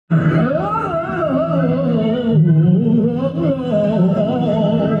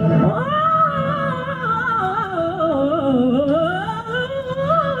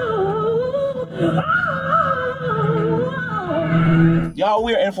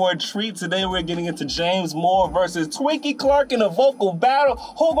for a treat. Today we're getting into James Moore versus Twinkie Clark in a vocal battle.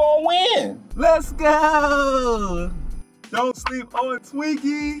 Who gonna win? Let's go! Don't sleep on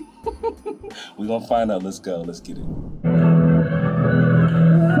Twinkie. We're gonna find out. Let's go. Let's get it.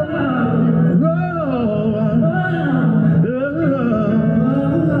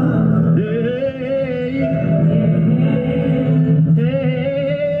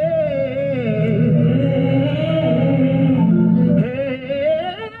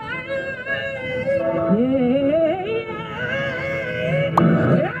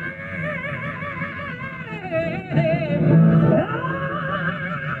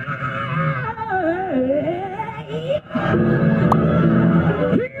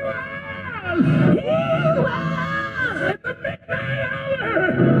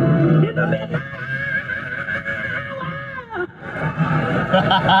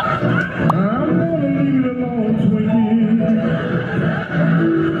 I'm gonna leave it alone, Twinkie.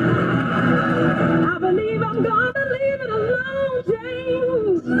 I believe I'm gonna leave it alone,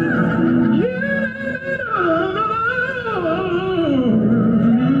 James.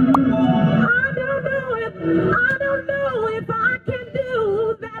 I don't know if I can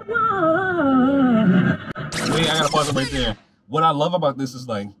do that one. Wait, I gotta pause it right there. What I love about this is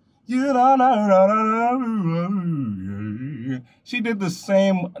like, you don't know. She did the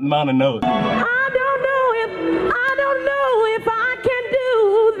same amount of notes. I don't know if I can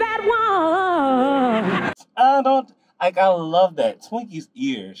do that one. I love that. Twinkie's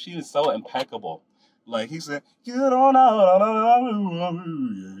ear, she is so impeccable. Like he said, you don't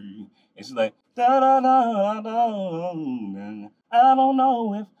know. And she's like, I don't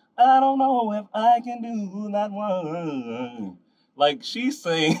know if I can do that one. Like she's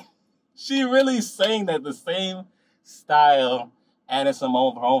saying, she really saying that the same style, added some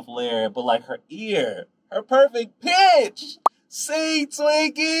of her own flair, but like her ear, her perfect pitch. Sing,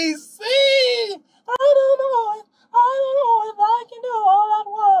 Twinkie, sing. I don't know if I can do all that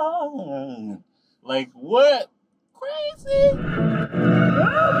one. Like what? Crazy.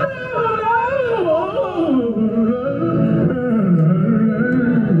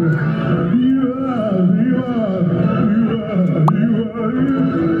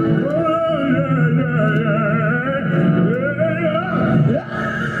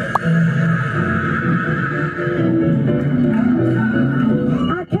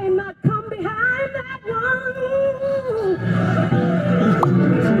 I cannot come behind that one.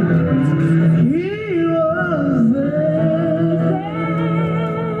 He was there.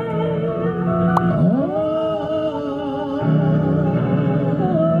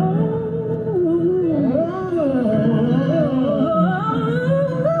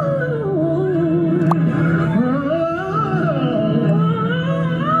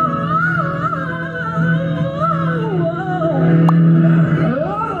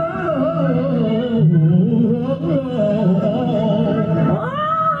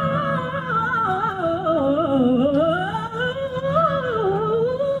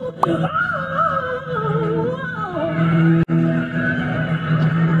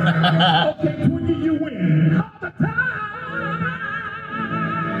 Okay, Twinkie, you win. All the time.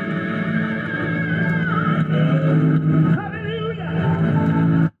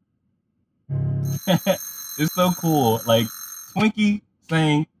 Hallelujah. It's so cool. Like Twinkie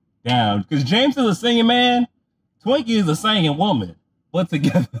sang down. Because James is a singing man, Twinkie is a singing woman. But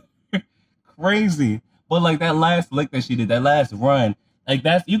together. Crazy. But like that last lick that she did, that last run, like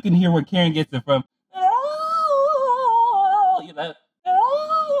that's, you can hear where Karen gets it from. Oh, you know,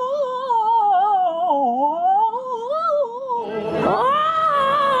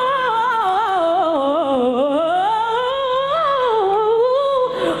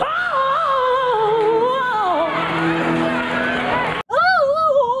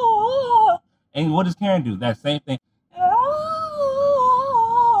 and what does Karen do? That same thing.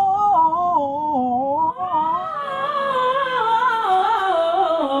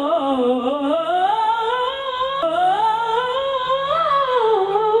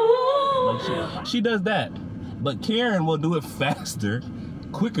 She does that, but Karen will do it faster,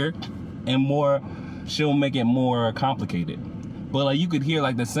 quicker, and more. She'll make it more complicated. But like you could hear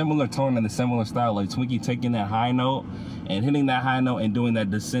like the similar tone and the similar style, like Twinkie taking that high note and hitting that high note and doing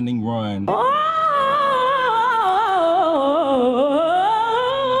that descending run.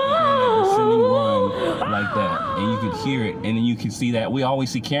 Like that, and you could hear it, and then you can see that. We always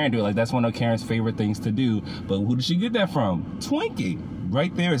see Karen do it. Like that's one of Karen's favorite things to do. But who did she get that from? Twinkie.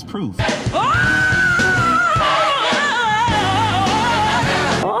 Right there is proof.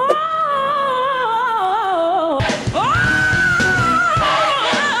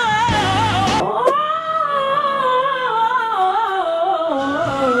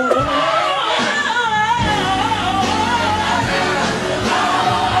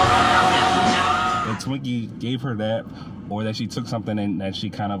 Twinkie gave her that, or that she took something and that she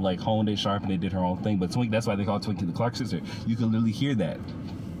kind of like honed it, sharpened it, did her own thing. But Twinkie, that's why they call Twinkie the Clark sister. You can literally hear that.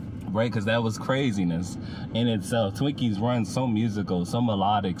 Right, because that was craziness in itself. Twinkie's run so musical, so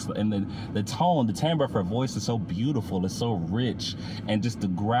melodic, and the tone, the timbre of her voice is so beautiful. It's so rich, and just the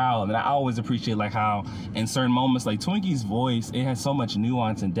growl. And I always appreciate like how in certain moments, like Twinkie's voice, it has so much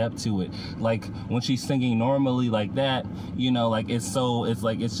nuance and depth to it. Like when she's singing normally like that, you know, like it's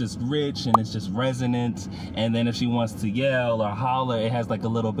just rich and it's just resonant. And then if she wants to yell or holler, it has like a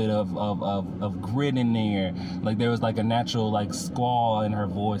little bit of grit in there. Like there was like a natural like squall in her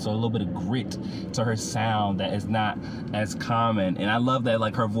voice, or a little bit of grit to her sound that is not as common. And I love that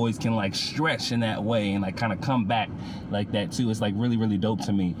like her voice can like stretch in that way and like kind of come back like that too. It's like really, really dope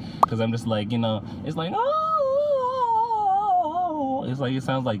to me, because I'm just like, you know, it's like, oh, it's like, it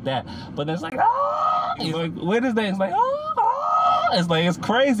sounds like that, but then it's like, oh, it's like, what is that? It's like, oh, it's like, it's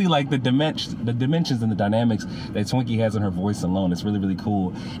crazy, like the dimensions and the dynamics that Twinkie has in her voice alone. It's really, really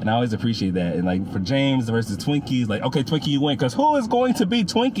cool, and I always appreciate that. And like for James versus Twinkie, like, okay, Twinkie, you win, because who is going to beat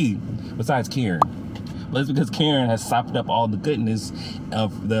Twinkie besides Karen? But it's because Karen has sopped up all the goodness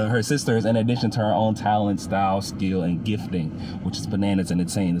of her sisters, in addition to her own talent, style, skill, and gifting, which is bananas and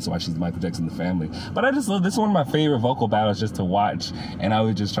insane. That's why she's Michael Jackson in the family. But I just love this. Is one of my favorite vocal battles just to watch, and I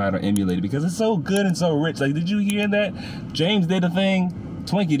would just try to emulate it because it's so good and so rich. Like, did you hear that? James did a thing,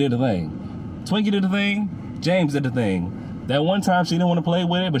 Twinkie did a thing. Twinkie did a thing, James did a thing. That one time she didn't want to play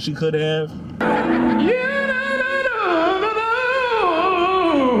with it, but she could have.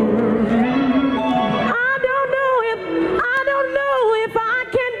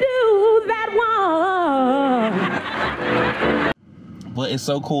 But it's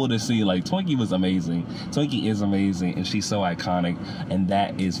so cool to see, like, Twinkie was amazing. Twinkie is amazing, and she's so iconic, and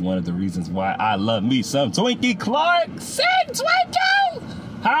that is one of the reasons why I love me some Twinkie Clark. Sing, Twinkie!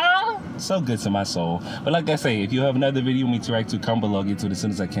 Huh? So good to my soul. But like I say, if you have another video you want me to react to, come below. Get to it as soon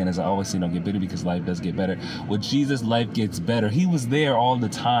as I can. As I always say, don't get bitter, because life does get better. With Jesus, life gets better. He was there all the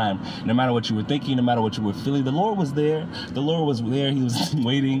time. No matter what you were thinking, no matter what you were feeling, the Lord was there. The Lord was there. He was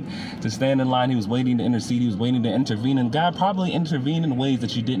waiting to stand in line. He was waiting to intercede. He was waiting to intervene. And God probably intervened in ways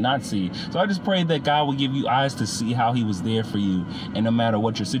that you did not see. So I just pray that God will give you eyes to see how he was there for you. And no matter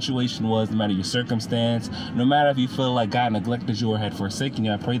what your situation was, no matter your circumstance, no matter if you feel like God neglected you or had forsaken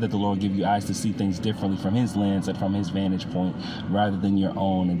you, I pray that the Lord give you eyes to see things differently from his lens and from his vantage point, rather than your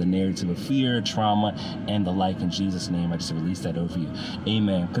own, and the narrative of fear, trauma, and the like. In Jesus' name, I just release that over you.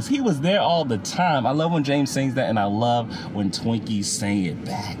 Amen. Because he was there all the time. I love when James sings that, and I love when Twinkie sang it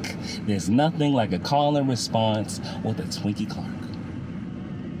back. There's nothing like a call and response with a Twinkie Clark.